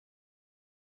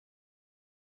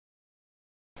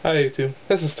Hi YouTube,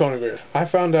 this is Tony Beard. I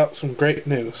found out some great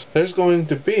news. There's going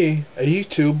to be a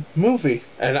YouTube movie,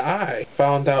 and I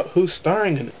found out who's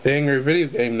starring in it. The angry video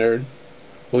game nerd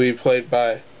will be played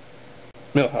by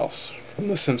Milhouse from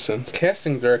The Simpsons. The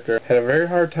casting director had a very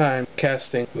hard time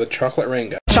casting the Chocolate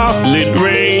Rain guy. Chocolate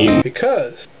Rain!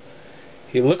 Because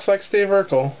he looks like Steve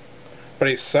Urkel, but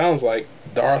he sounds like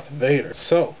Darth Vader.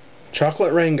 So,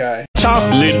 Chocolate Rain guy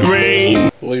Chocolate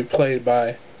Rain will be played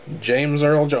by James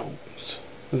Earl Jones.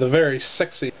 The very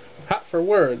sexy, hot for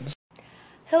words.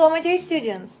 Hello, my dear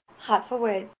students. Hot for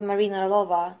words, Marina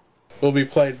Orlova. Will be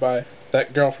played by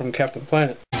that girl from Captain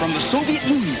Planet. From the Soviet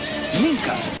Union,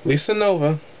 Minka. Lisa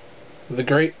Nova, the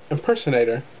great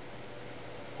impersonator,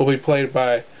 will be played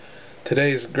by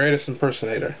today's greatest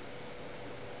impersonator,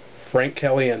 Frank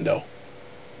Caliendo.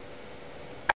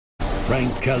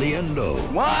 Frank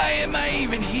Caliendo. Why am I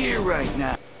even here right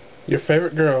now? Your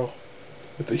favorite girl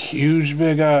with the huge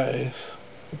big eyes,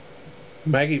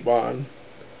 Maggie Bond,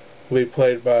 will be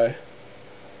played by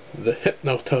the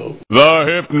Hypno-Toad. The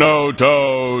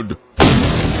Hypno-Toad!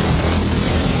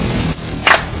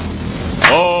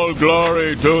 All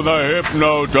glory to the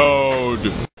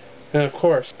Hypno-Toad! And of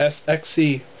course,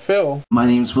 SXC Phil My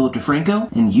name's Philip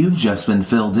DeFranco, and you've just been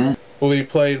filled in. will be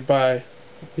played by,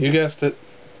 you guessed it,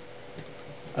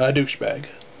 a douchebag.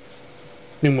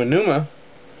 Numa Numa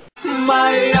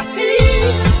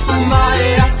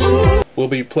will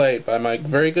be played by my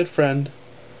very good friend,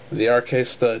 the RK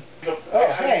Stud.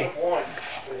 Oh, hey.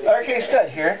 RK Stud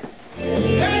here.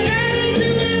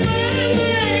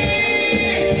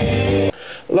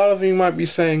 A lot of you might be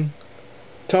saying,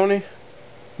 Tony,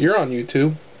 you're on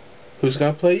YouTube. Who's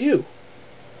gonna play you?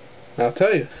 And I'll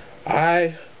tell you,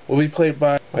 I will be played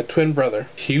by my twin brother,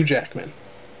 Hugh Jackman.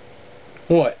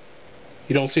 What?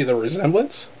 You don't see the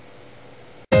resemblance?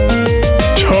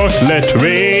 Chocolate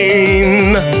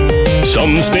Rain!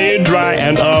 Some stay dry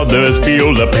and others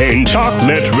feel the pain.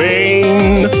 Chocolate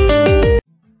Rain!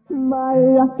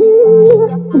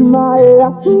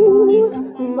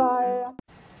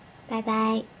 Bye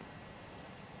bye.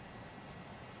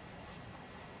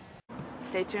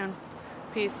 Stay tuned.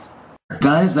 Peace.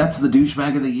 Guys, that's the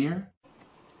douchebag of the year.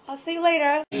 I'll see you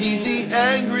later. He's the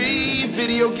angry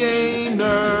video game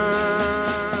nerd.